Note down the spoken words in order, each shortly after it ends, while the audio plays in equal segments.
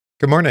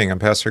Good morning. I'm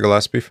Pastor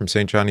Gillespie from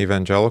St. John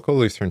Evangelical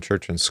Lutheran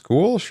Church and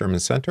School, Sherman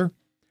Center,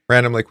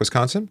 Random Lake,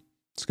 Wisconsin.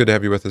 It's good to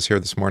have you with us here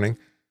this morning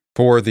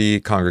for the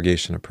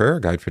Congregation of Prayer,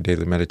 a guide for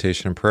daily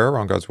meditation and prayer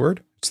on God's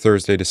Word. It's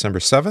Thursday, December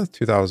 7th,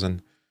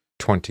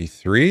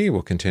 2023.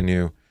 We'll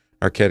continue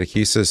our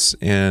catechesis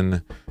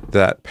in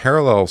that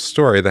parallel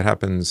story that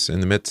happens in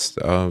the midst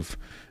of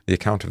the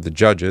account of the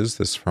Judges.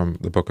 This is from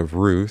the book of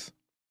Ruth.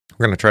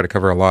 We're going to try to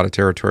cover a lot of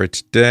territory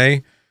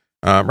today.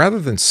 Rather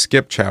than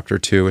skip chapter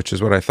 2, which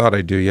is what I thought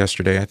I'd do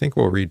yesterday, I think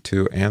we'll read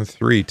 2 and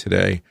 3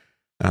 today,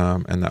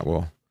 and that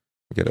will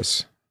get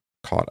us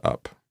caught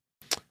up.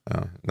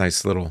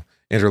 Nice little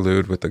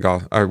interlude with of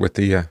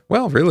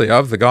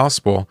the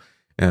gospel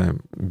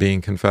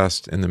being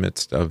confessed in the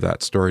midst of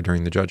that story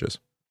during the Judges.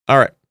 All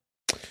right.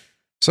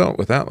 So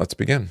with that, let's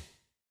begin.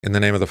 In the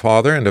name of the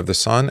Father, and of the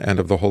Son, and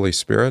of the Holy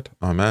Spirit.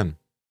 Amen.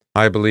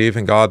 I believe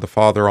in God the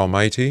Father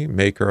Almighty,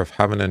 maker of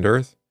heaven and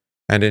earth,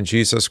 and in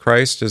Jesus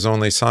Christ, his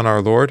only Son,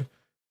 our Lord,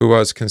 who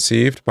was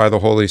conceived by the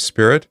Holy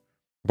Spirit,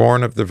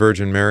 born of the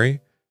Virgin Mary,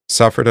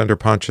 suffered under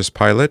Pontius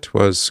Pilate,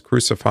 was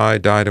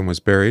crucified, died, and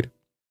was buried.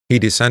 He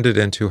descended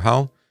into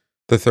hell.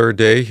 The third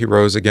day he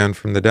rose again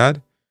from the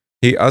dead.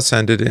 He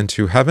ascended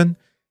into heaven,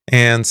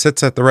 and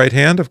sits at the right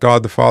hand of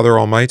God the Father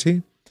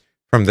Almighty.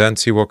 From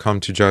thence he will come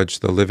to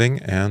judge the living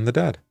and the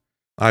dead.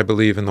 I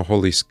believe in the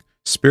Holy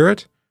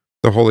Spirit,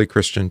 the holy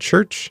Christian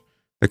Church,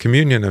 the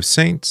communion of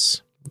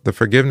saints, the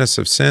forgiveness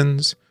of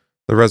sins,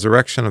 the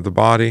resurrection of the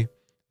body,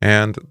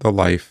 and the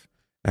life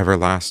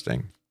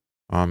everlasting.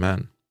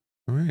 Amen.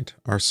 All right,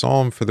 our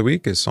psalm for the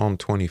week is Psalm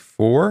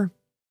 24.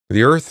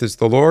 The earth is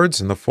the Lord's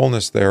and the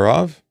fullness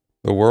thereof,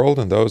 the world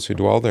and those who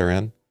dwell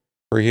therein.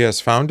 For he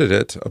has founded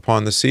it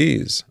upon the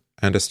seas,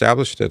 and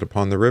established it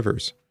upon the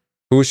rivers.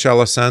 Who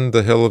shall ascend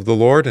the hill of the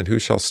Lord, and who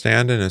shall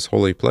stand in his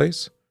holy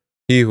place?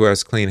 He who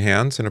has clean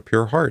hands and a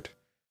pure heart,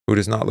 who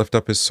does not lift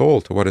up his soul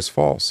to what is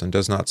false, and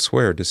does not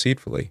swear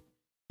deceitfully.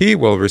 He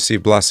will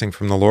receive blessing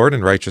from the Lord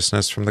and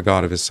righteousness from the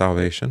God of his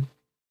salvation.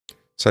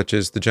 Such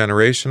is the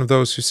generation of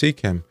those who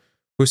seek him,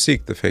 who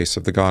seek the face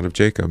of the God of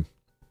Jacob.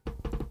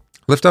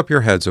 Lift up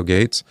your heads, O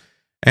gates,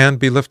 and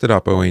be lifted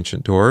up, O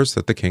ancient doors,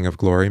 that the King of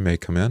glory may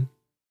come in.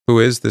 Who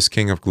is this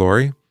King of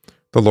glory?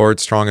 The Lord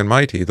strong and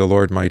mighty, the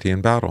Lord mighty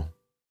in battle.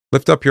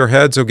 Lift up your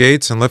heads, O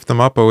gates, and lift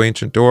them up, O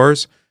ancient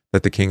doors,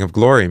 that the King of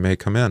glory may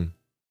come in.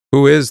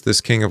 Who is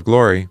this King of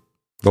glory?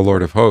 The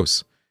Lord of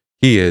hosts.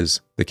 He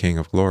is the King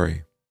of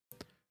glory.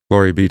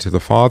 Glory be to the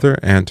Father,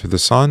 and to the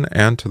Son,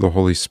 and to the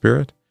Holy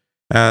Spirit,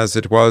 as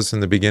it was in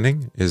the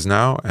beginning, is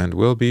now, and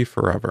will be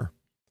forever.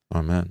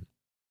 Amen.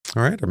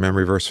 All right, our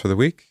memory verse for the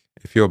week.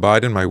 If you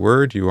abide in my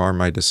word, you are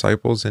my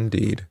disciples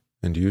indeed,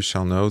 and you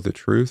shall know the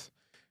truth,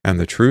 and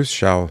the truth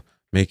shall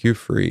make you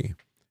free.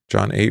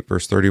 John 8,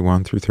 verse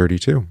 31 through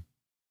 32.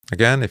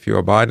 Again, if you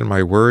abide in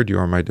my word, you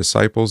are my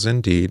disciples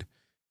indeed,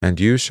 and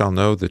you shall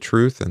know the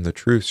truth, and the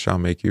truth shall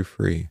make you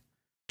free.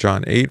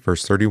 John 8,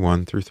 verse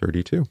 31 through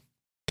 32.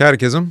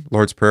 Catechism,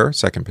 Lord's Prayer,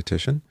 second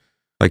petition.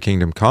 Thy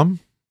kingdom come.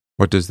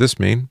 What does this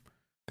mean?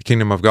 The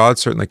kingdom of God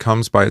certainly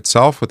comes by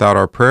itself without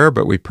our prayer,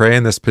 but we pray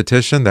in this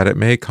petition that it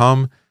may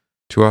come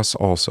to us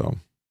also.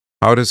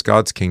 How does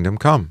God's kingdom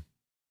come?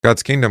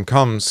 God's kingdom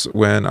comes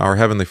when our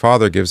Heavenly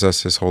Father gives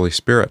us His Holy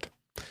Spirit,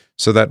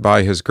 so that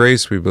by His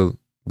grace we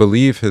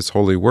believe His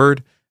holy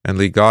word and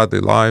lead godly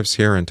lives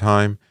here in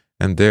time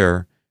and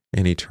there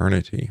in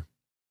eternity.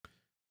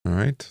 All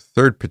right,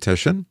 third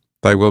petition.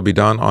 Thy will be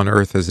done on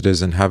earth as it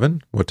is in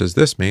heaven. What does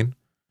this mean?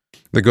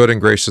 The good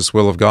and gracious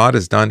will of God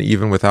is done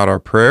even without our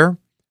prayer,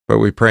 but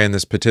we pray in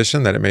this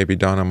petition that it may be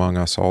done among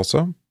us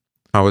also.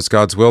 How is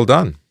God's will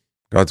done?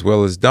 God's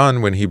will is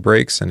done when He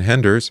breaks and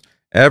hinders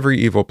every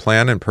evil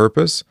plan and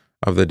purpose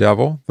of the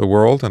devil, the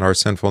world, and our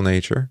sinful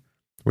nature,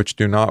 which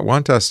do not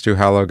want us to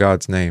hallow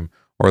God's name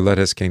or let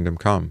His kingdom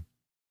come,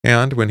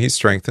 and when He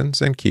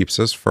strengthens and keeps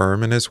us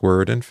firm in His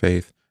word and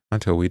faith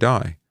until we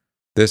die.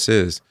 This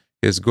is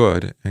His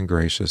good and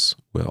gracious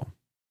will.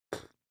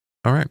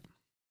 All right.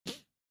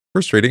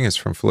 First reading is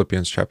from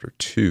Philippians chapter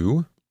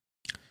 2.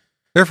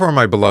 Therefore,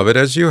 my beloved,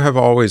 as you have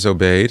always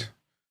obeyed,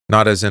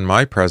 not as in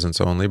my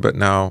presence only, but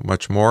now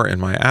much more in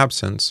my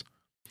absence,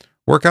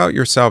 work out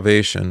your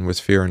salvation with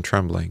fear and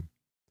trembling.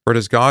 For it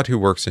is God who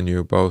works in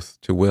you both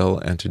to will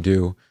and to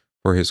do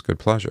for His good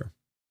pleasure.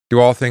 Do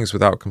all things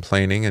without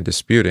complaining and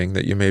disputing,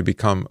 that you may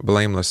become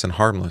blameless and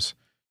harmless,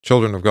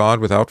 children of God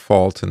without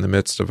fault in the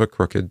midst of a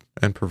crooked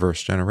and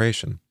perverse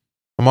generation,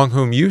 among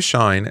whom you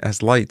shine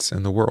as lights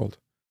in the world,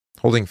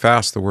 holding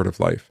fast the word of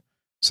life,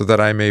 so that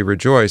I may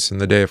rejoice in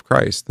the day of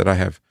Christ, that I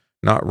have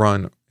not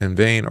run in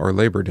vain or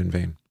labored in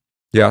vain.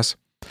 Yes,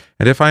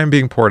 and if I am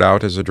being poured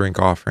out as a drink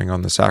offering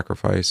on the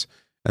sacrifice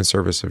and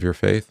service of your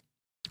faith,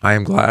 I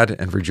am glad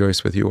and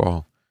rejoice with you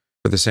all.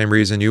 For the same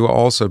reason you will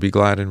also be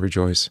glad and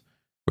rejoice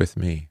with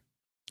me.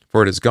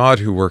 For it is God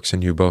who works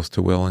in you both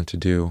to will and to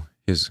do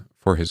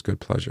for His good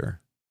pleasure.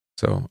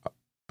 So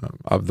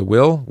of the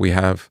will we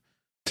have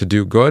to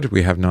do good,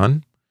 we have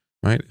none,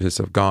 right? It is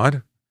of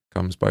God,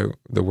 comes by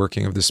the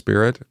working of the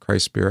Spirit,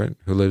 Christ's Spirit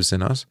who lives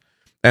in us,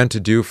 and to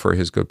do for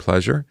His good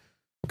pleasure.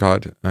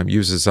 God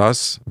uses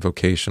us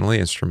vocationally,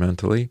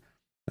 instrumentally,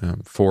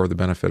 for the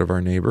benefit of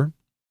our neighbor.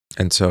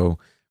 And so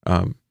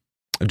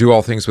do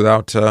all things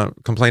without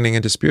complaining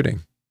and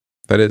disputing.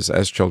 That is,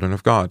 as children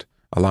of God,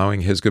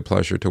 allowing his good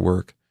pleasure to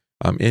work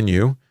in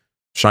you,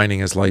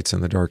 shining as lights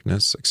in the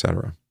darkness,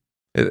 etc.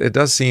 It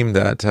does seem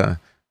that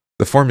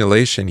the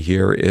formulation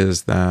here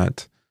is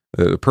that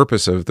the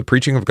purpose of the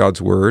preaching of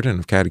God's word and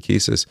of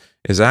catechesis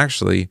is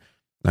actually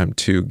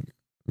to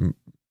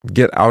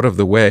get out of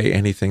the way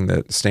anything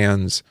that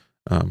stands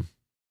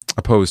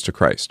opposed to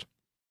Christ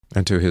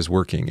and to his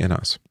working in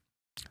us,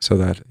 so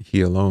that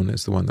he alone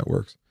is the one that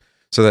works.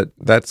 So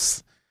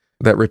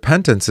that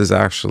repentance is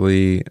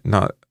actually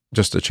not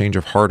just a change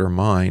of heart or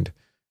mind,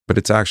 but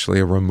it's actually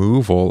a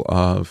removal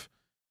of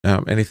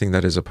anything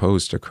that is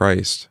opposed to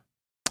Christ,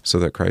 so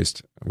that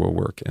Christ will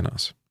work in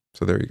us.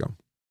 So there you go.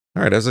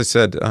 All right, as I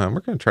said,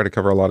 we're going to try to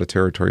cover a lot of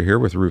territory here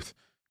with Ruth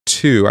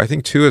 2. I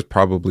think 2 is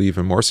probably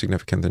even more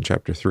significant than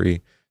chapter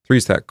 3. 3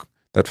 is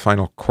that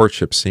final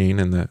courtship scene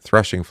in the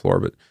threshing floor,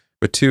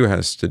 but 2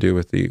 has to do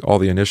with all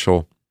the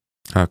initial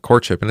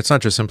courtship. And it's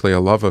not just simply a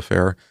love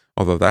affair,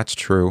 although that's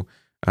true,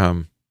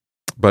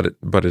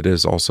 but it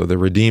is also the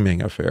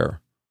redeeming affair.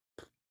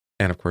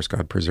 And of course,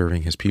 God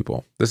preserving his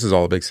people. This is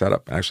all a big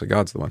setup. Actually,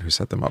 God's the one who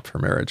set them up for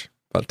marriage,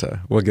 but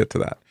we'll get to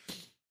that.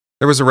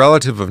 There was a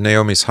relative of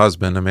Naomi's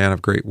husband, a man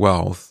of great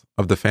wealth,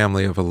 of the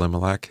family of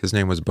Elimelech. His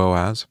name was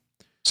Boaz.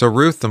 So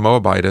Ruth the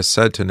Moabitess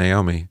said to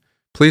Naomi,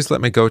 "Please let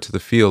me go to the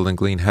field and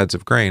glean heads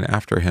of grain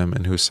after him,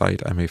 in whose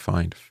sight I may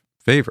find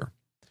favor."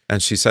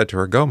 And she said to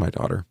her, "Go, my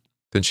daughter."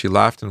 Then she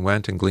laughed and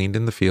went and gleaned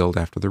in the field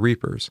after the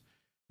reapers.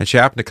 And she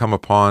happened to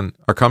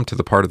come to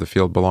the part of the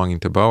field belonging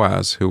to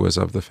Boaz, who was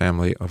of the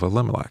family of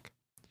Elimelech.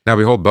 Now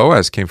behold,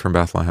 Boaz came from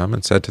Bethlehem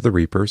and said to the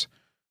reapers,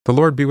 "The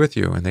Lord be with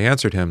you." And they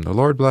answered him, "The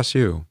Lord bless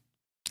you."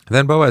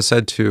 Then Boaz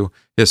said to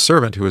his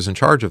servant who was in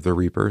charge of the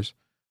reapers,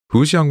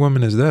 "Whose young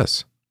woman is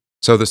this?"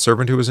 So the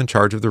servant who was in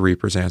charge of the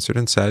reapers answered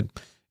and said,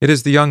 "It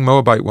is the young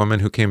Moabite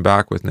woman who came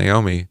back with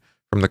Naomi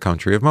from the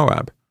country of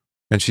Moab."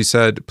 And she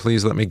said,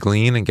 "Please let me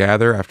glean and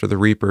gather after the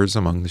reapers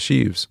among the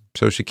sheaves."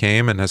 So she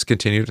came and has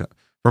continued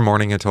from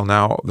morning until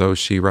now, though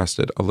she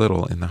rested a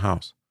little in the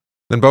house.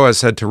 Then Boaz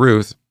said to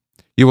Ruth,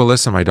 "You will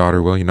listen, my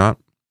daughter, will you not?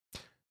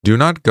 Do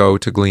not go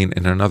to glean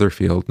in another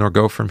field, nor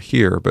go from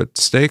here, but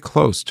stay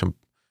close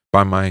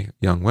by my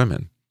young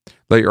women.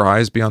 Let your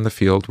eyes be on the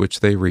field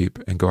which they reap,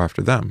 and go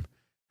after them.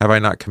 Have I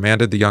not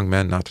commanded the young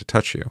men not to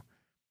touch you?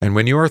 And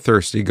when you are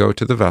thirsty, go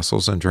to the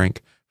vessels and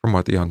drink from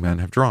what the young men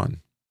have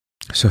drawn."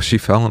 So she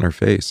fell on her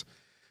face,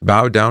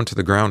 bowed down to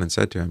the ground, and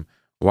said to him,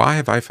 "Why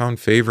have I found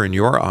favor in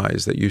your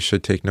eyes that you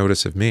should take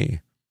notice of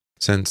me,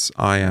 since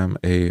I am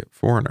a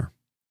foreigner?"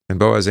 And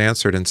Boaz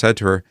answered and said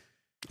to her,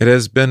 "It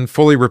has been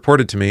fully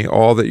reported to me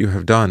all that you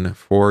have done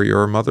for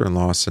your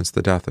mother-in-law since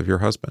the death of your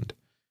husband,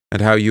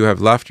 and how you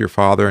have left your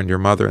father and your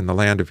mother in the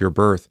land of your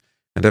birth,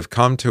 and have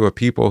come to a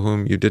people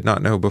whom you did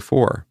not know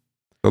before.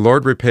 The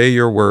Lord repay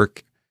your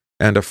work,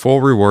 and a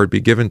full reward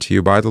be given to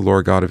you by the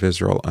Lord God of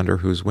Israel, under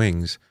whose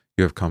wings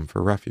you have come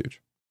for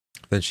refuge."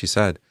 Then she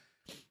said,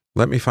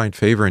 "Let me find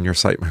favor in your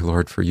sight, my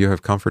lord, for you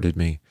have comforted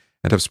me,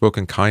 and have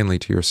spoken kindly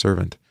to your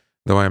servant,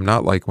 though I am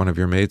not like one of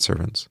your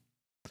maidservants."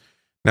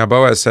 Now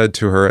Boaz said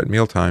to her at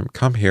mealtime,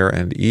 "Come here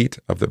and eat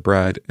of the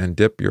bread, and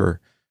dip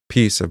your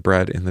piece of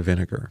bread in the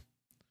vinegar."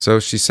 So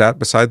she sat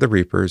beside the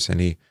reapers, and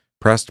he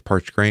pressed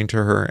parched grain to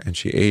her, and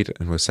she ate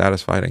and was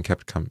satisfied, and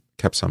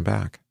kept some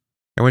back.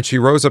 And when she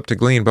rose up to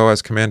glean,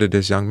 Boaz commanded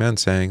his young men,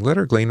 saying, "Let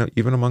her glean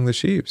even among the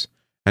sheaves,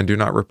 and do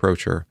not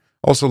reproach her.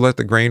 Also let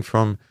the grain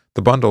from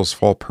the bundles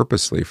fall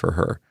purposely for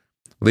her.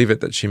 Leave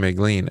it that she may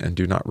glean, and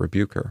do not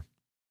rebuke her."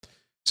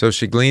 So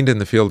she gleaned in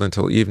the field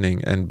until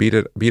evening, and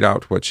beat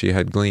out what she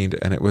had gleaned,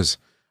 and it was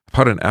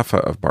about an ephah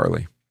of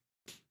barley,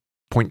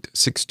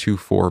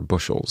 0.624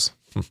 bushels.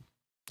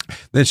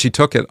 Then she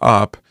took it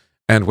up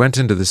and went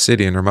into the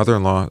city, and her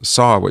mother-in-law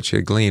saw what she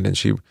had gleaned, and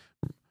she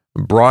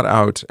brought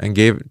out and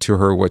gave to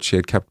her what she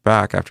had kept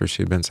back after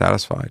she had been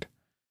satisfied.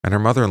 And her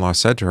mother-in-law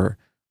said to her,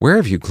 "Where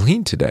have you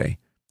gleaned today?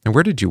 And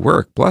where did you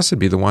work? Blessed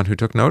be the one who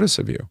took notice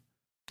of you."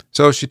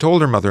 So she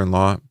told her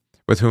mother-in-law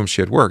with whom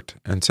she had worked,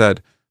 and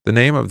said, "The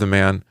name of the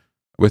man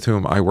with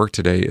whom I work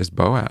today is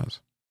Boaz."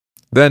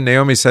 Then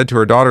Naomi said to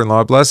her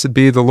daughter-in-law, "Blessed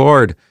be the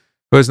Lord,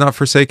 who has not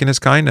forsaken his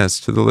kindness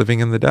to the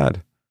living and the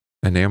dead."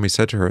 And Naomi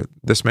said to her,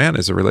 "This man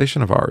is a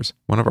relation of ours,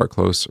 one of our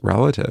close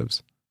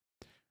relatives."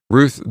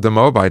 Ruth the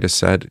Moabitess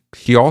said,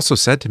 "He also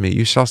said to me,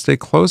 'You shall stay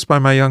close by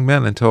my young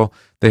men until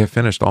they have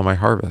finished all my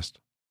harvest.'"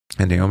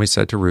 And Naomi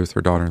said to Ruth,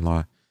 her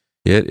daughter-in-law,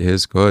 "It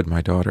is good,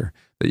 my daughter,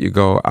 that you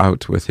go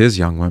out with his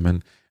young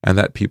women, and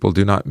that people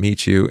do not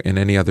meet you in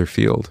any other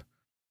field."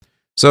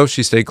 So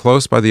she stayed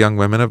close by the young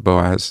women of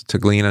Boaz to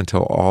glean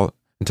until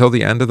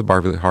the end of the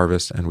barley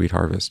harvest and wheat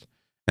harvest,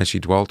 and she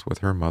dwelt with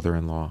her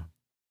mother-in-law.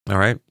 All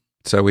right,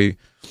 so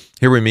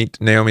here we meet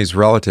Naomi's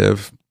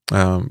relative,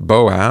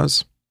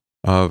 Boaz,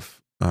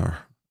 of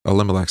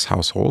Elimelech's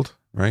household,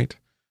 right?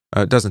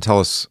 It doesn't tell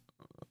us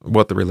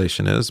what the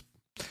relation is.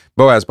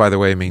 Boaz, by the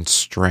way, means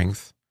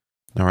strength.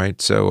 All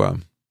right, so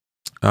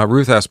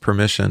Ruth asked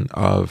permission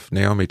of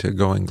Naomi to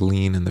go and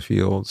glean in the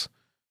fields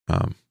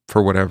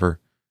for whatever,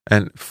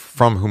 and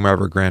from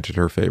whomever granted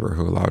her favor,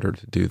 who allowed her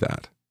to do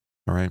that.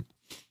 All right.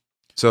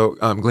 So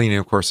gleaning,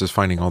 of course, is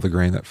finding all the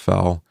grain that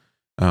fell,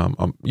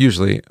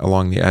 usually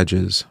along the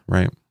edges,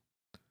 right?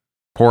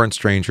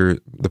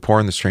 The poor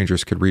and the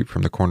strangers could reap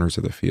from the corners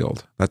of the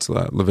field. That's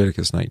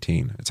Leviticus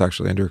 19. It's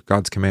actually under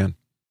God's command.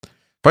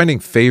 Finding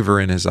favor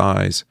in his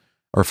eyes,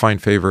 or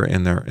find favor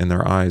in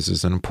their eyes,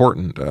 is an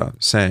important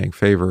saying.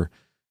 Favor,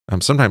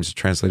 sometimes it's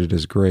translated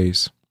as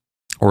grace,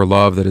 or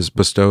love that is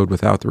bestowed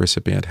without the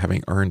recipient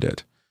having earned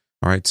it.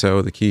 All right.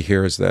 So the key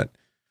here is that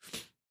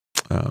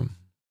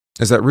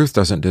Ruth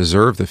doesn't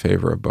deserve the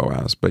favor of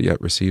Boaz, but yet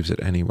receives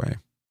it anyway.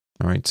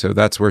 All right. So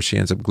that's where she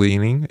ends up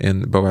gleaning,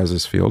 in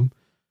Boaz's field.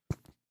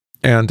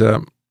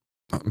 And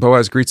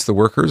Boaz greets the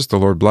workers, "The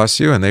Lord bless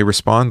you," and they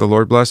respond, "The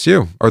Lord bless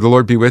you," or "The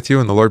Lord be with you,"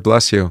 and "The Lord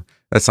bless you."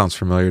 That sounds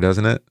familiar,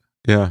 doesn't it?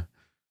 Yeah.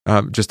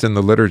 Just in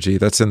the liturgy,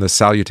 that's in the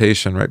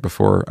salutation right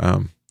before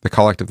the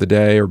collect of the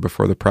day, or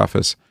before the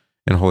preface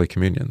in Holy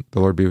Communion.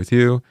 "The Lord be with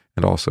you,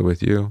 and also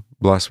with you.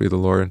 Blessed be the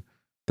Lord.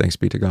 Thanks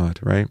be to God,"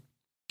 right?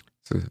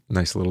 It's a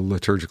nice little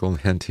liturgical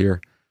hint here.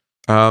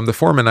 The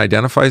foreman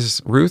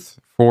identifies Ruth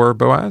for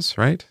Boaz,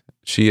 right?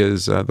 She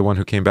is the one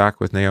who came back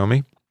with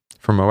Naomi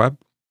from Moab,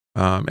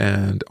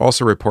 and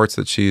also reports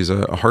that she's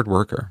a hard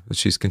worker, that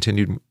she's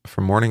continued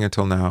from morning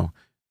until now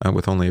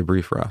with only a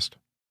brief rest.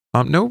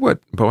 Know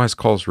what Boaz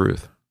calls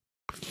Ruth.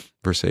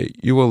 Verse 8,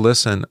 "You will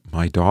listen,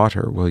 my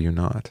daughter, will you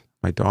not?"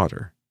 My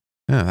daughter.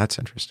 Yeah, that's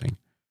interesting.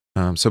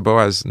 So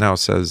Boaz now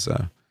says,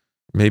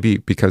 maybe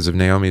because of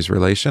Naomi's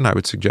relation, I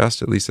would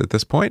suggest, at least at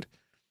this point,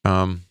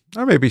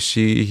 or maybe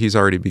he's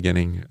already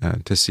beginning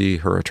to see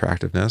her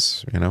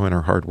attractiveness, in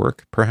her hard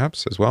work,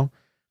 perhaps, as well.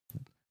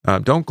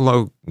 Don't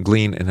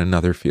glean in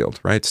another field,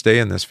 right? Stay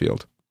in this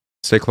field.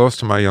 Stay close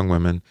to my young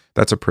women.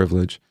 That's a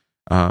privilege.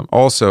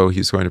 Also,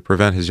 he's going to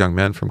prevent his young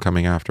men from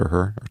coming after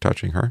her or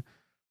touching her,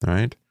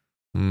 right?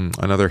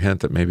 Another hint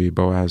that maybe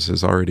Boaz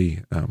is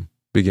already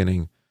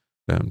beginning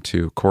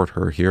to court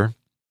her here.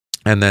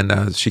 And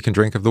then she can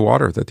drink of the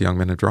water that the young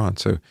men have drawn.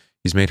 So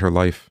he's made her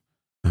life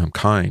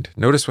kind.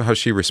 Notice how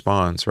she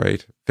responds,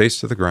 right? Face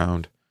to the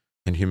ground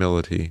in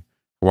humility.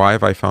 "Why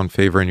have I found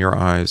favor in your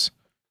eyes,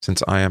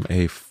 since I am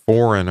a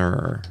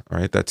foreigner?"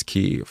 Right? That's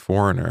key,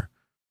 foreigner.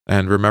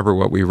 And remember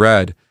what we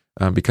read,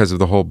 because of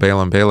the whole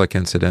Balaam-Balak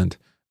incident,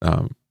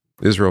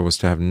 Israel was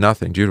to have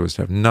nothing, Judah was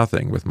to have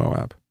nothing with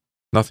Moab.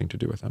 Nothing to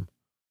do with them.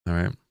 All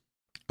right.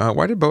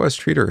 Why did Boaz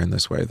treat her in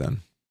this way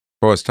then?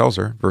 Boaz tells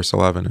her, verse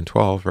 11 and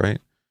 12,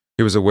 right?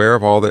 He was aware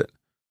of all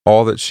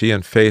that she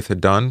and Faith had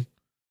done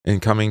in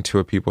coming to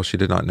a people she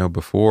did not know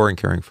before and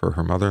caring for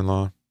her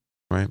mother-in-law,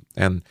 right?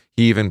 And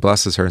he even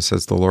blesses her and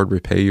says, "The Lord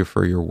repay you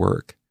for your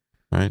work,"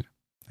 right?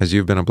 "As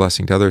you've been a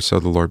blessing to others, so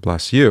the Lord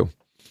bless you,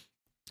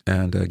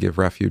 and give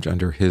refuge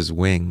under his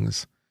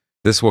wings."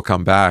 This will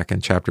come back in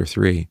chapter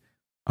 3.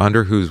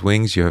 "Under whose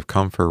wings you have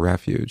come for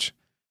refuge."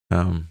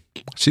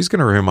 She's going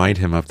to remind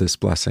him of this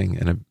blessing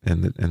in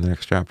the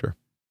next chapter.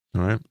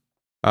 All right.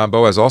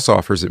 Boaz also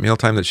offers at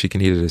mealtime that she can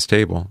eat at his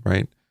table,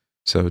 right?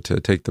 So to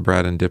take the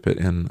bread and dip it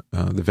in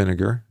the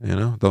vinegar,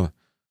 the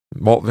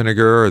malt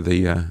vinegar, or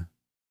the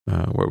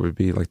what would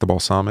be like the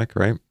balsamic,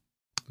 right?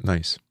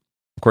 Nice.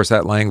 Of course,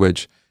 that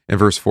language in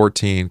verse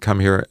 14, "Come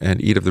here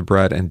and eat of the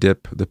bread and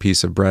dip the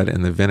piece of bread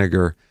in the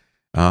vinegar,"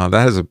 that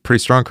has a pretty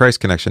strong Christ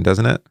connection,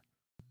 doesn't it?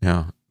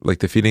 Yeah, like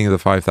the feeding of the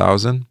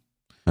 5,000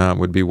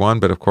 would be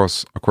one, but of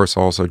course,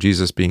 also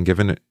Jesus being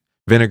given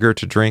vinegar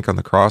to drink on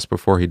the cross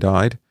before he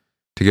died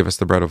to give us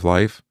the bread of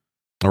life,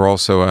 or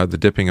also the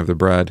dipping of the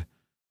bread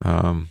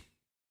on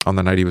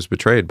the night he was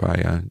betrayed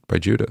by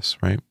Judas,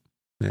 right?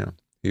 Yeah,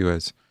 he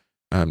was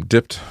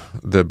dipped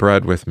the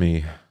bread with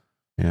me,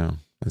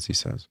 as he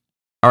says.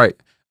 All right,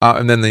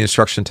 and then the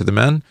instruction to the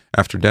men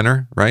after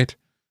dinner, right,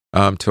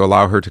 to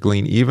allow her to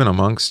glean even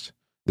amongst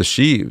the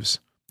sheaves,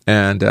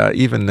 and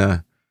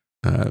even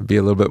be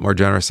a little bit more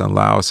generous and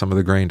allow some of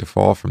the grain to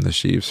fall from the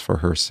sheaves for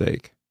her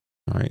sake.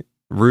 All right,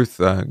 Ruth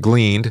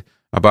gleaned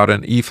about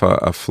an ephah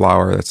of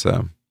flour. That's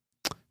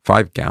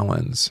 5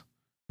 gallons.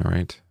 All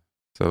right,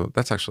 so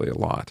that's actually a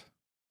lot.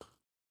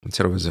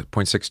 Instead, it was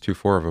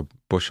 0.624 of a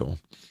bushel.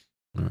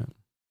 All right.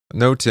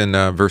 Note in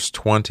verse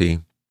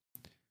 20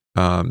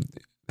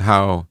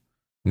 how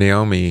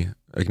Naomi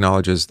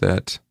acknowledges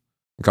that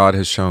God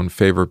has shown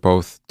favor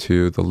both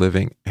to the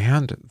living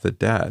and the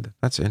dead.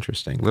 That's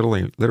interesting.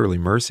 Literally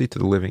mercy to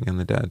the living and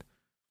the dead.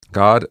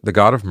 God, the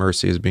God of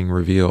mercy, is being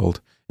revealed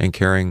and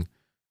caring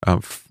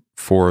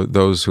for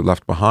those who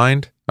left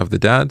behind of the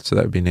dead. So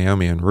that would be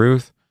Naomi and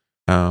Ruth,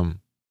 and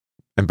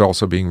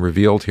also being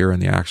revealed here in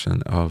the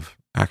actions of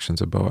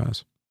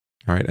Boaz.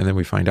 All right, and then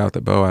we find out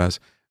that Boaz,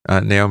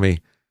 Naomi,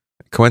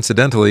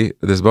 coincidentally,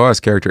 this Boaz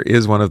character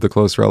is one of the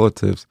close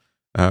relatives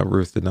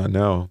Ruth did not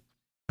know.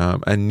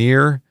 A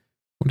near,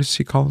 what does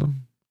she call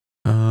him?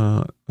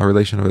 A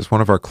relation of his,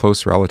 one of our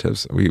close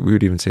relatives. We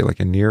would even say like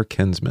a near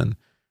kinsman.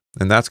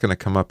 And that's going to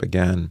come up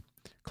again.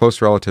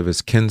 Close relative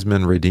is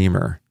kinsman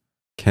redeemer.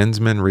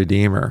 Kinsman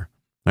redeemer.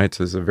 Right?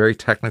 So it's a very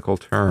technical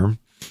term.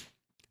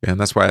 And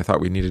that's why I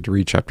thought we needed to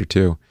read chapter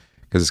 2,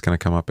 because it's going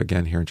to come up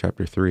again here in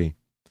chapter 3.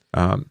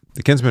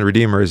 The kinsman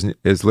redeemer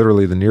is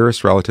literally the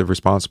nearest relative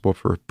responsible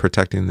for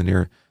protecting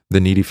the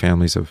needy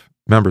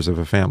members of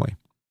a family.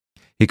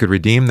 He could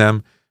redeem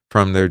them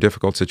from their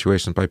difficult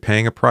situations by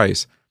paying a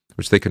price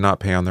which they could not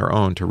pay on their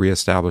own to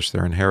reestablish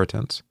their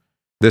inheritance.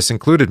 This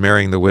included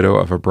marrying the widow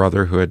of a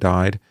brother who had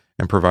died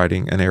and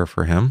providing an heir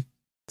for him.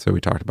 So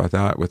we talked about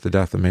that with the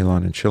death of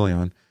Mahlon and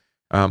Chilion.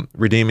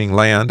 Redeeming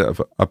land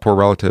of a poor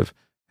relative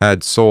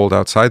had sold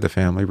outside the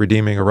family,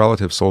 redeeming a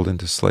relative sold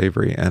into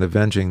slavery, and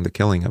avenging the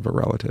killing of a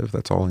relative.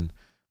 That's all in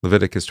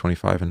Leviticus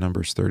 25 and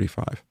Numbers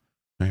 35.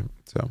 Right?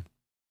 So,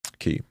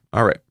 key.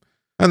 All right.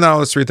 And now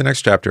let's read the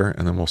next chapter,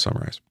 and then we'll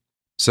summarize.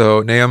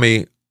 So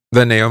Naomi,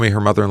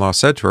 her mother-in-law,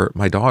 said to her,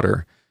 "My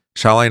daughter,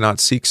 shall I not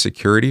seek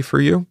security for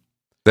you,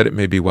 that it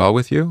may be well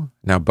with you?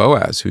 Now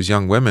Boaz, whose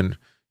young women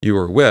you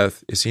were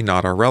with, is he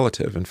not our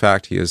relative? In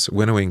fact, he is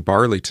winnowing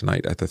barley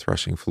tonight at the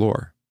threshing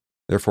floor.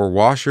 Therefore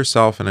wash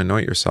yourself and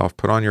anoint yourself,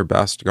 put on your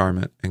best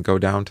garment, and go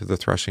down to the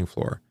threshing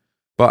floor.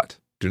 But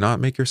do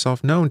not make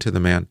yourself known to the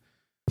man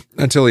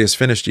until he has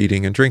finished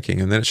eating and drinking.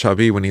 And then it shall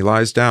be, when he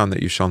lies down,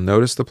 that you shall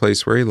notice the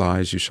place where he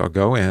lies. You shall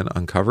go in,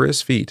 uncover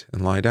his feet,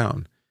 and lie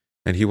down,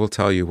 and he will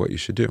tell you what you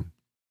should do."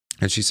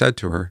 And she said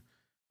to her,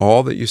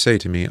 "All that you say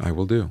to me I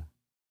will do."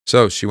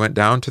 So she went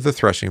down to the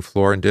threshing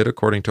floor and did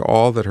according to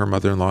all that her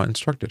mother-in-law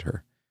instructed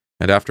her.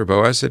 And after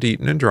Boaz had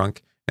eaten and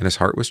drunk, and his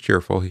heart was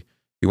cheerful, he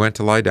went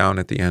to lie down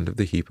at the end of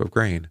the heap of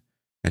grain.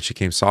 And she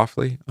came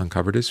softly,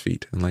 uncovered his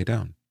feet, and lay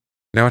down.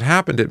 Now it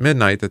happened at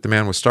midnight that the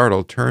man was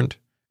startled, turned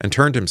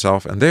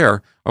himself, and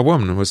there a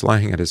woman was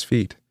lying at his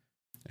feet.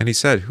 And he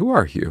said, "Who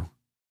are you?"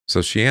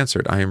 So she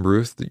answered, "I am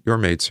Ruth, your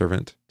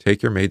maidservant.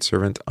 Take your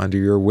maidservant under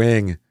your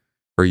wing,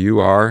 for you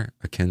are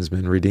a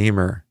kinsman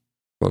redeemer,"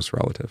 close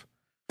relative.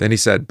 Then he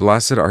said,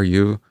 "Blessed are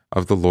you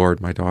of the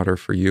Lord, my daughter,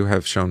 for you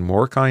have shown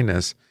more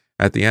kindness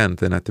at the end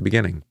than at the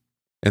beginning,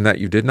 in that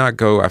you did not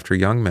go after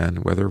young men,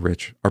 whether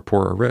rich or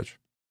poor or rich.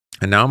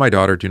 And now, my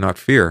daughter, do not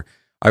fear.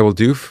 I will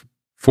do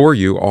for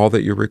you all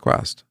that you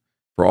request,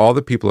 for all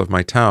the people of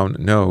my town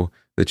know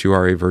that you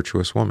are a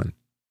virtuous woman.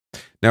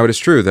 Now it is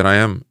true that I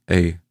am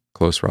a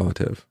close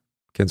relative,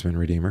 kinsman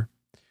redeemer.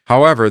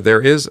 However,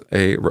 there is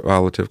a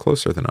relative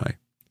closer than I.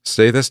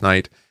 Stay this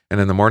night,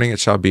 and in the morning it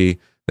shall be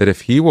that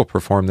if he will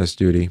perform this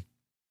duty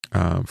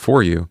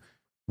for you,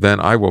 then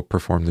I will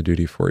perform the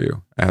duty for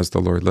you, as the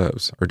Lord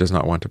lives," or does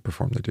not want to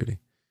perform the duty.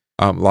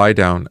 "Lie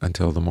down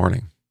until the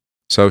morning."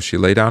 So she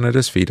lay down at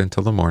his feet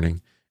until the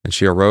morning, and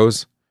she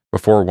arose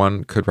before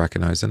one could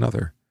recognize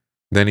another.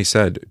 Then he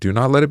said, "Do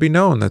not let it be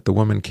known that the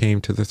woman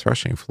came to the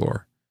threshing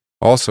floor."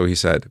 Also he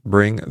said,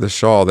 "Bring the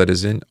shawl that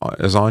is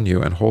on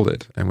you and hold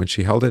it." And when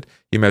she held it,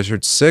 he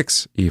measured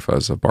 6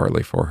 ephahs of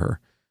barley for her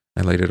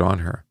and laid it on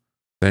her.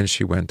 Then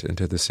she went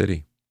into the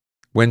city.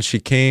 When she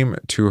came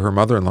to her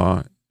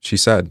mother-in-law, she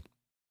said,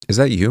 "Is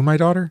that you, my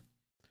daughter?"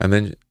 And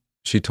then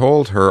she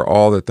told her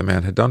all that the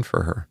man had done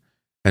for her.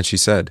 And she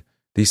said,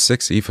 "These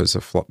 6 ephahs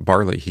of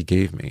barley he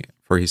gave me,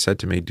 for he said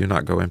to me, 'Do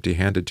not go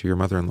empty-handed to your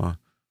mother-in-law.'"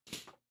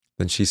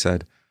 Then she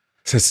said,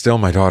 "Sit still,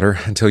 my daughter,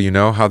 until you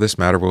know how this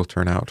matter will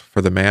turn out,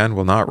 for the man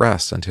will not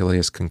rest until he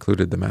has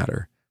concluded the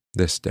matter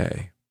this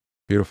day."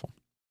 Beautiful.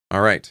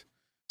 All right.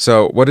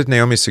 So what did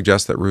Naomi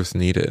suggest that Ruth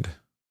needed?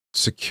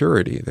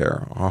 Security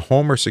there, a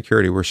home or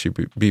security where she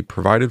be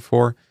provided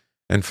for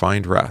and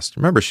find rest.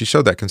 Remember, she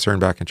showed that concern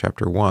back in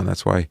chapter 1.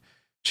 That's why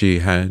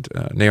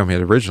Naomi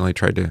had originally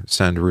tried to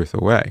send Ruth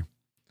away.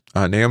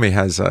 Naomi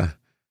has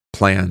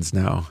plans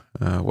now.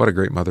 What a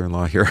great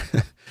mother-in-law here.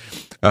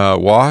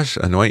 Wash,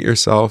 anoint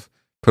yourself,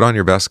 put on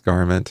your best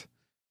garment,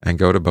 and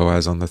go to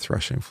Boaz on the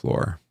threshing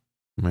floor.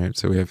 Right?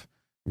 So we have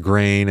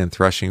grain and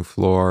threshing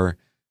floor,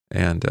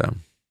 and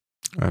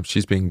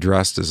she's being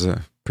dressed as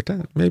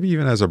maybe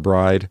even as a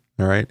bride.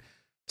 All right.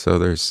 So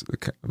there's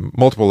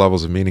multiple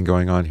levels of meaning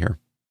going on here.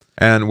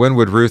 And when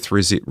would Ruth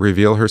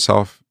reveal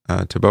herself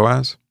to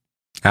Boaz?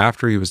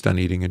 After he was done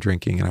eating and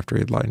drinking, and after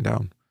he had lain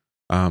down.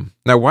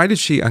 Now, why did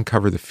she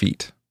uncover the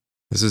feet?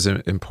 This is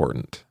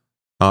important.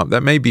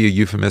 That may be a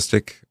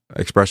euphemistic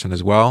expression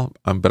as well,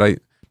 but I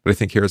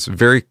think here it's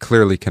very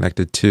clearly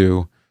connected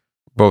to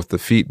both the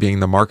feet being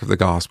the mark of the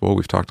gospel.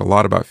 We've talked a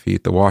lot about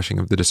feet, the washing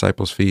of the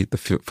disciples' feet, the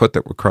feet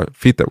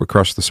that would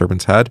crush the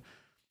serpent's head,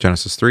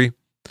 Genesis 3,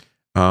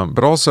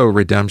 but also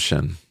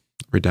redemption.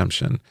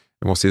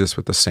 And we'll see this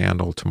with the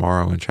sandal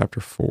tomorrow in chapter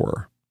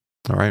 4.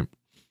 All right.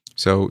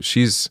 So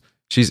she's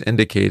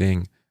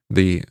indicating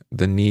the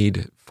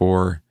need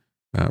for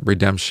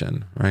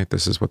redemption, right?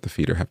 This is what the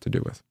feet have to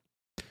do with.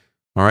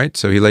 All right.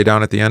 So he lay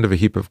down at the end of a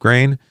heap of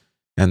grain,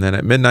 and then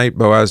at midnight,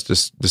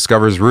 Boaz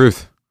discovers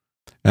Ruth.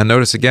 And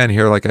notice again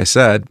here, like I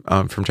said,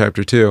 from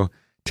chapter 2,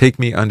 "Take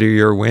me under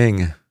your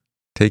wing.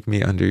 Take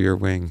me under your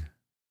wing."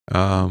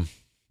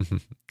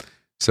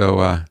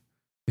 So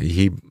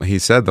he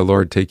said, "The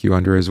Lord take you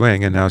under his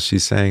wing," and now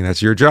she's saying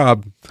that's your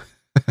job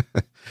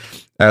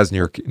as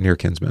near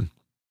kinsman.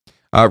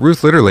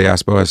 Ruth literally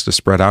asked Boaz to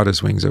spread out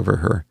his wings over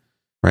her,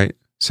 right?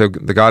 So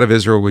the God of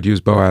Israel would use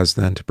Boaz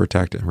then to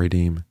protect and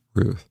redeem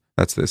Ruth.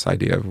 That's this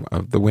idea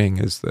of the wing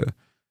is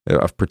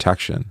of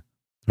protection,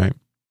 right?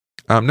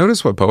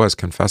 Notice what Boaz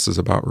confesses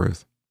about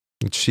Ruth.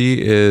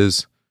 She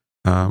is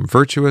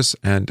virtuous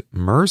and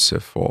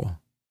merciful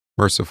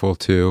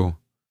to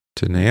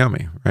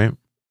Naomi, right?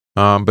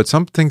 But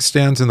something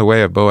stands in the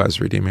way of Boaz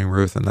redeeming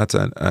Ruth, and that's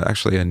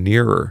actually a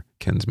nearer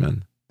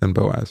kinsman than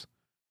Boaz.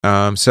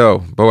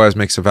 So Boaz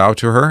makes a vow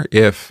to her.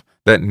 If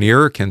that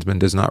nearer kinsman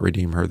does not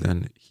redeem her,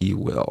 then he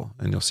will.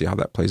 And you'll see how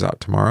that plays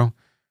out tomorrow,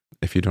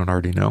 if you don't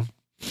already know.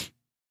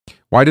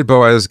 Why did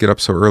Boaz get up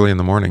so early in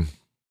the morning?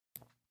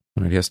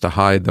 He has to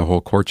hide the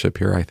whole courtship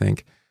here, I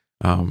think,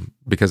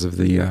 because of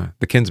the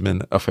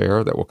kinsman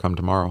affair that will come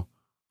tomorrow.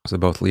 So they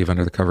both leave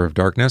under the cover of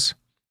darkness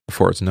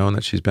before it's known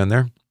that she's been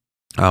there.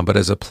 But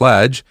as a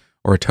pledge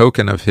or a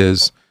token of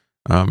his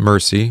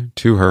mercy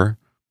to her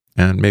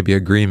and maybe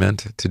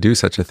agreement to do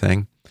such a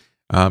thing,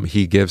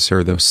 he gives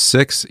her those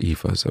 6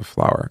 ephahs of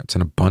flour. It's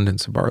an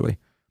abundance of barley.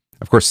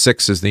 Of course,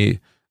 6 is the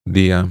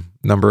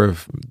number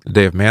of the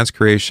day of man's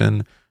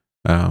creation.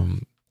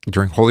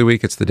 During Holy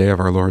Week, it's the day of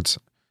our Lord's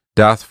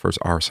death for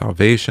our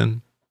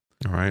salvation.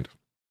 All right.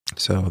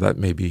 So that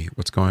may be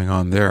what's going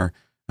on there.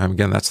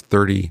 Again, that's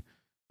 30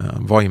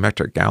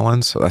 volumetric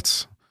gallons. So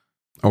that's,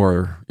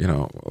 or,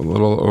 a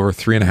little over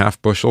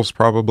 3.5 bushels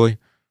probably,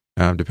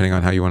 depending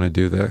on how you want to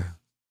do the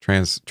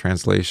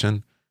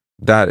translation.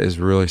 That is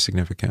really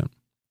significant.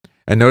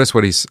 And notice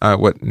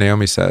what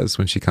Naomi says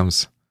when she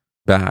comes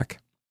back.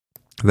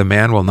 The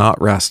man will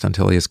not rest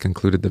until he has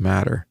concluded the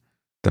matter.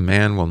 The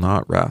man will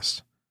not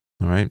rest.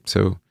 All right.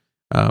 So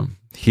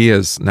he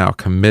is now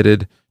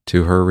committed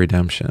to her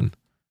redemption,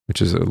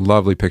 which is a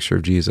lovely picture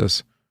of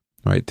Jesus.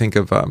 All right. Think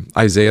of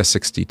Isaiah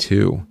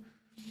 62.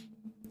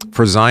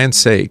 For Zion's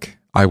sake,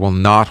 I will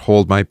not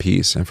hold my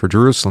peace, and for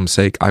Jerusalem's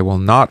sake, I will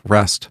not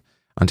rest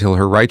until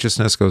her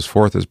righteousness goes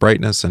forth as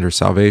brightness and her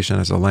salvation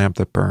as a lamp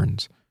that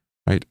burns.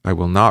 Right? I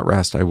will not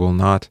rest. I will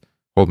not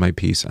hold my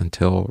peace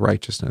until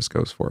righteousness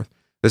goes forth.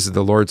 This is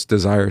the Lord's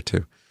desire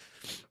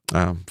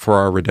for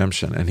our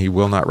redemption, and he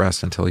will not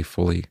rest until he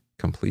fully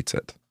completes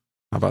it.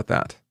 How about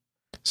that?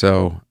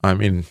 So,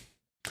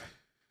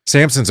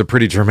 Samson's a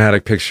pretty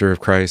dramatic picture of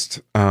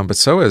Christ, but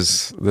so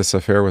is this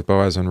affair with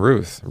Boaz and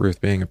Ruth.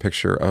 Ruth being a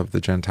picture of the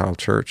Gentile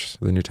church,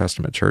 the New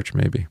Testament church,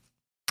 maybe.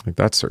 I think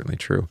that's certainly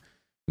true.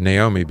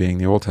 Naomi being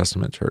the Old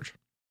Testament church.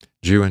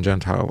 Jew and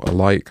Gentile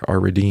alike are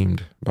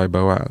redeemed by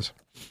Boaz.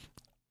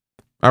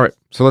 All right,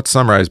 so let's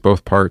summarize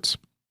both parts.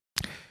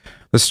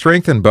 The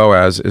strength in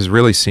Boaz is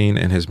really seen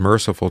in his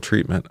merciful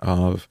treatment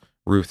of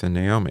Ruth and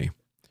Naomi.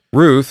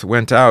 Ruth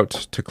went out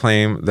to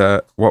claim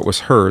that what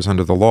was hers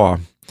under the law,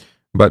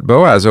 but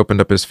Boaz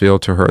opened up his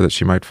field to her that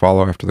she might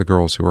follow after the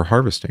girls who were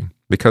harvesting.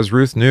 Because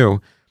Ruth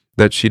knew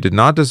that she did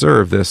not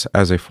deserve this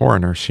as a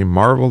foreigner, she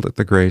marveled at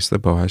the grace that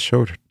Boaz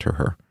showed to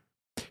her.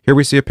 Here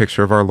we see a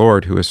picture of our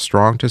Lord, who is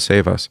strong to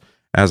save us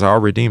as our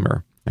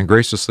Redeemer and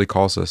graciously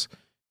calls us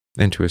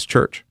into his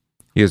church.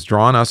 He has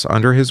drawn us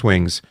under his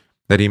wings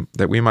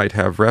that we might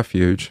have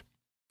refuge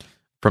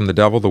from the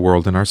devil, the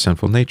world, and our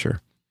sinful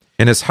nature.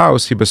 In his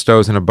house he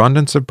bestows an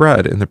abundance of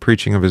bread in the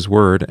preaching of his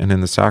word and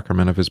in the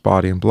sacrament of his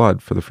body and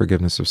blood for the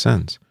forgiveness of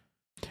sins.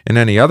 In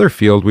any other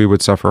field we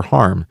would suffer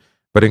harm,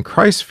 but in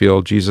Christ's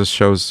field Jesus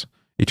shows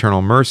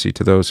eternal mercy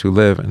to those who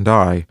live and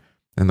die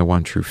in the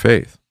one true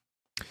faith.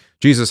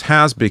 Jesus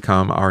has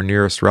become our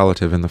nearest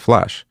relative in the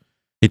flesh.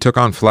 He took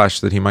on flesh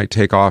that he might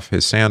take off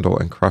his sandal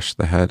and crush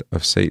the head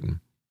of Satan.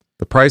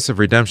 The price of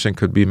redemption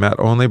could be met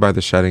only by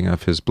the shedding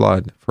of his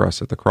blood for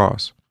us at the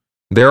cross.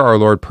 There our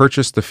Lord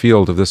purchased the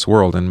field of this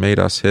world and made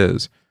us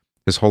his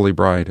holy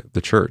bride,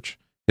 the church,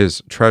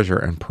 his treasure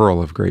and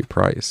pearl of great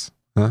price.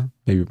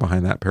 Maybe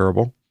behind that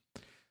parable.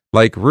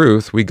 Like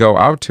Ruth, we go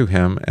out to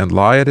him and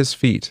lie at his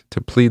feet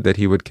to plead that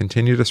he would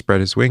continue to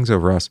spread his wings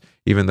over us,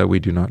 even though we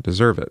do not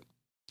deserve it.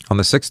 On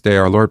the 6th day,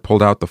 our Lord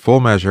pulled out the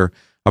full measure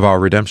of our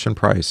redemption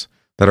price,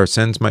 that our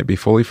sins might be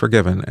fully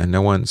forgiven and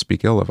no one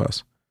speak ill of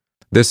us.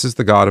 This is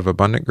the God of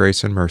abundant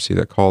grace and mercy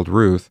that called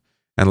Ruth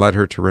and led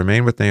her to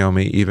remain with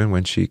Naomi even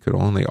when she could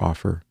only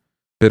offer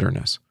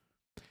bitterness.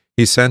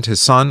 He sent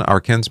his son, our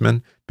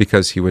kinsman,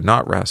 because he would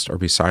not rest or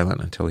be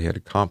silent until he had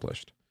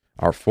accomplished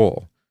our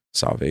full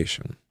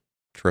salvation.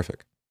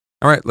 Terrific.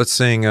 All right, let's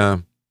sing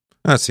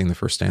the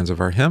first stanza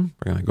of our hymn.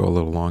 We're going to go a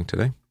little long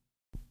today.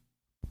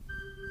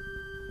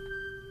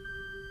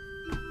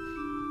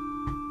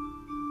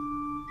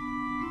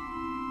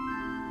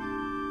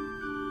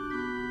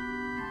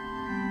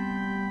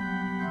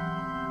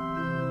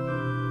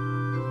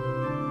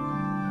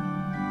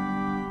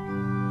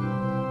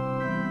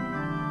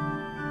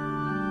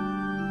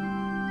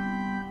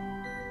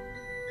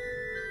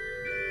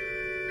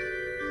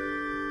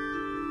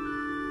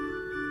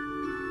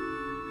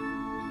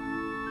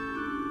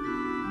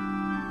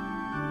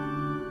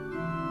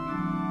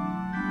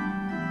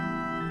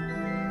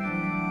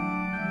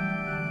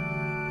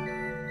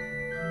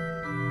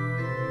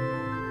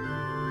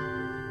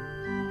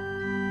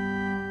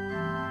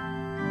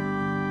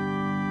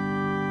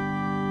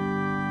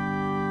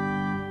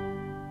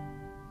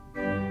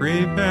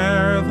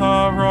 Prepare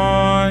the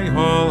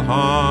royal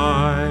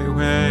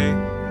highway,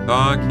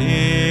 The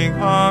King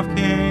of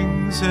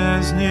Kings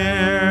is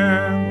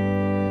near.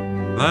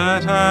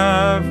 Let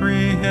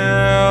every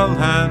hill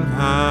and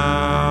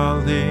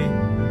valley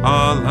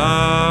a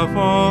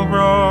level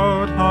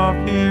road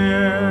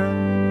appear.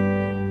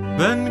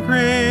 Then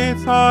greet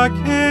the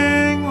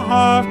King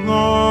of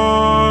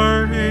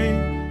Glory,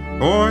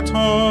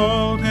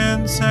 foretold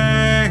in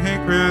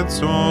sacred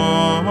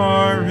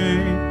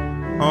story.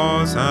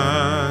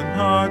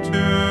 Hosanna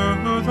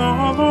to the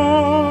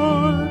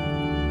Lord,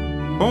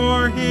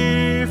 for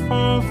he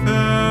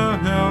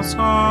fulfills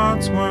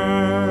God's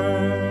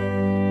word.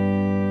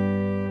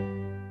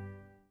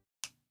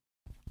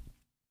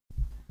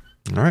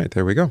 All right,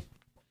 there we go.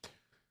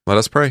 Let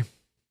us pray.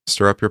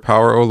 Stir up your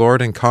power, O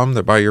Lord, and come,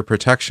 that by your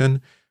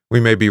protection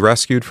we may be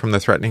rescued from the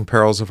threatening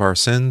perils of our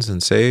sins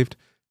and saved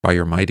by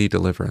your mighty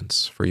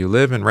deliverance. For you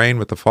live and reign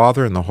with the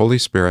Father and the Holy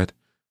Spirit,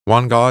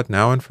 one God,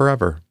 now and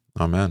forever.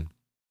 Amen.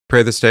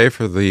 Pray this day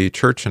for the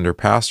church and her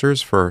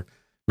pastors, for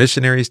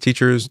missionaries,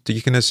 teachers,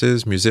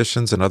 deaconesses,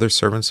 musicians, and other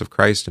servants of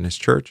Christ in his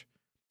church,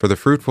 for the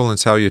fruitful and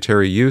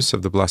salutary use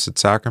of the blessed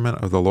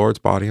sacrament of the Lord's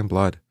body and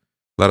blood.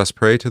 Let us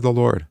pray to the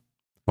Lord.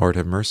 Lord,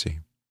 have mercy.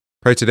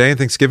 Pray today in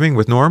Thanksgiving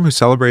with Norm, who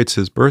celebrates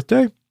his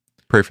birthday.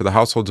 Pray for the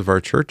households of our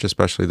church,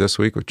 especially this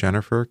week with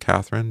Jennifer,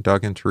 Catherine,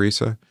 Doug and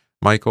Teresa,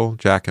 Michael,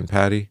 Jack and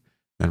Patty,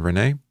 and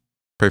Renee.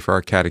 Pray for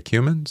our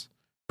catechumens.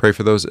 Pray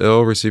for those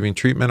ill receiving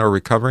treatment or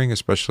recovering,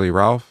 especially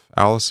Ralph,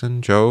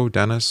 Allison, Joe,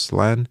 Dennis,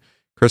 Len,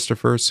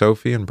 Christopher,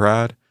 Sophie and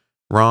Brad,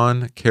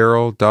 Ron,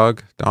 Carol,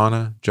 Doug,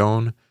 Donna,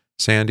 Joan,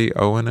 Sandy,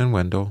 Owen and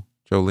Wendell,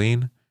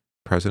 Jolene,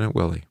 President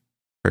Willie.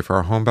 Pray for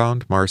our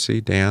homebound,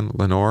 Marcy, Dan,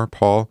 Lenore,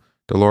 Paul,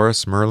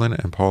 Dolores, Merlin,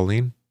 and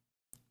Pauline.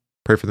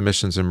 Pray for the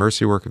missions and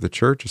mercy work of the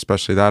church,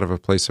 especially that of a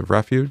place of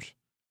refuge.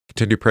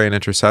 Continue to pray in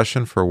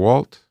intercession for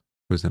Walt,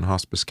 who is in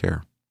hospice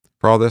care.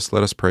 For all this,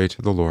 let us pray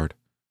to the Lord.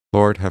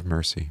 Lord, have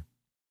mercy.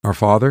 Our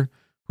Father,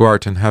 who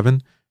art in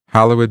heaven,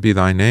 hallowed be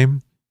thy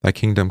name. Thy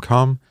kingdom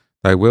come,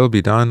 thy will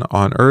be done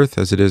on earth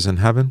as it is in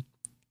heaven.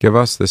 Give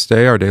us this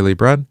day our daily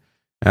bread,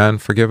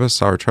 and forgive us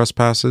our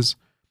trespasses,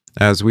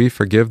 as we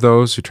forgive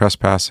those who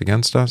trespass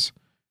against us.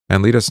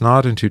 And lead us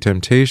not into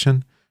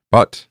temptation,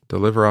 but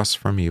deliver us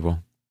from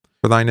evil.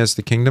 For thine is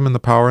the kingdom and the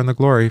power and the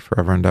glory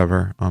forever and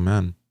ever.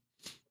 Amen.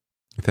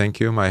 Thank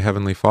you, my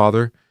heavenly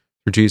Father,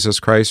 for Jesus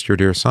Christ, your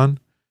dear Son,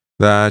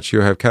 that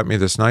you have kept me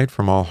this night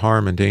from all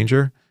harm and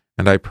danger,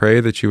 and I pray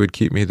that you would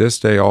keep me this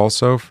day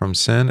also from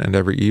sin and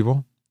every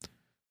evil,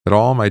 that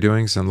all my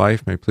doings in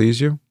life may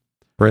please you.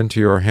 For into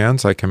your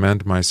hands I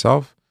commend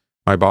myself,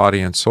 my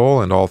body and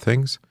soul, and all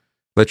things.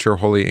 Let your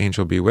holy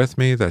angel be with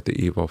me, that the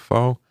evil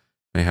foe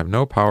may have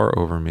no power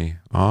over me.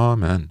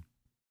 Amen.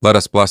 Let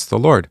us bless the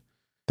Lord.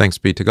 Thanks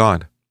be to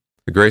God.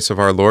 The grace of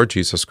our Lord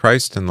Jesus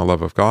Christ, and the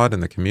love of God,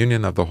 and the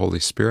communion of the Holy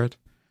Spirit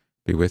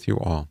be with you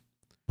all.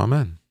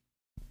 Amen.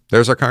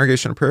 There's our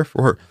congregation of prayer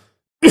for,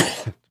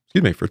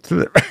 for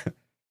today.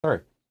 Sorry.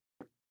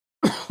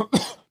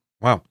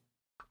 Wow.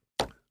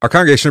 Our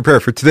congregation of prayer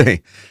for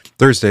today,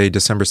 Thursday,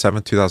 December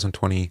 7th,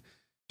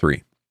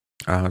 2023.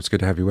 It's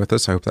good to have you with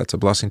us. I hope that's a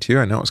blessing to you.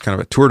 I know it was kind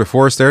of a tour de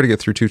force there to get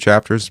through 2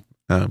 chapters,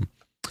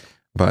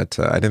 but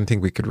I didn't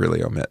think we could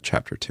really omit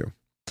chapter 2.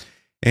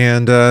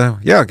 And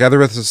gather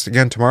with us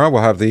again tomorrow.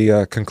 We'll have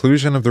the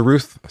conclusion of the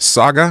Ruth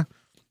saga,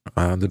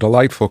 the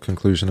delightful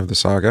conclusion of the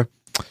saga.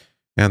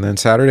 And then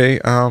Saturday,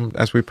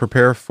 as we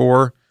prepare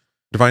for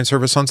divine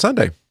service on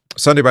Sunday.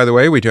 Sunday, by the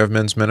way, we do have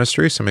men's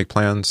ministry, so make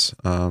plans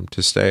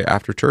to stay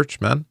after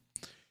church, men,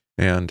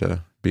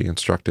 and be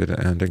instructed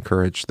and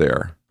encouraged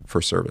there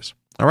for service.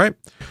 All right,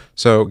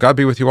 so God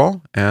be with you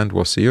all, and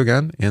we'll see you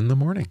again in the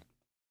morning.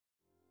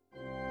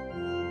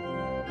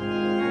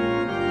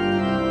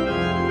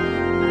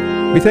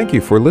 We thank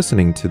you for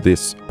listening to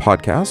this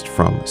podcast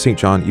from St.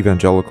 John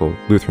Evangelical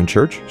Lutheran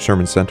Church,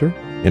 Sherman Center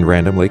in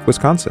Random Lake,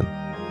 Wisconsin.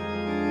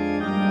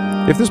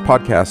 If this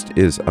podcast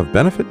is of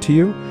benefit to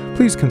you,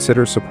 please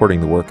consider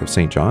supporting the work of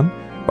St. John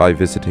by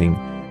visiting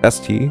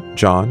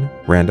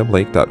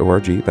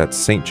stjohnrandomlake.org.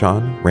 That's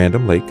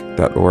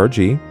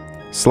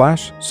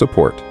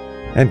stjohnrandomlake.org/support,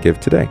 and give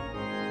today.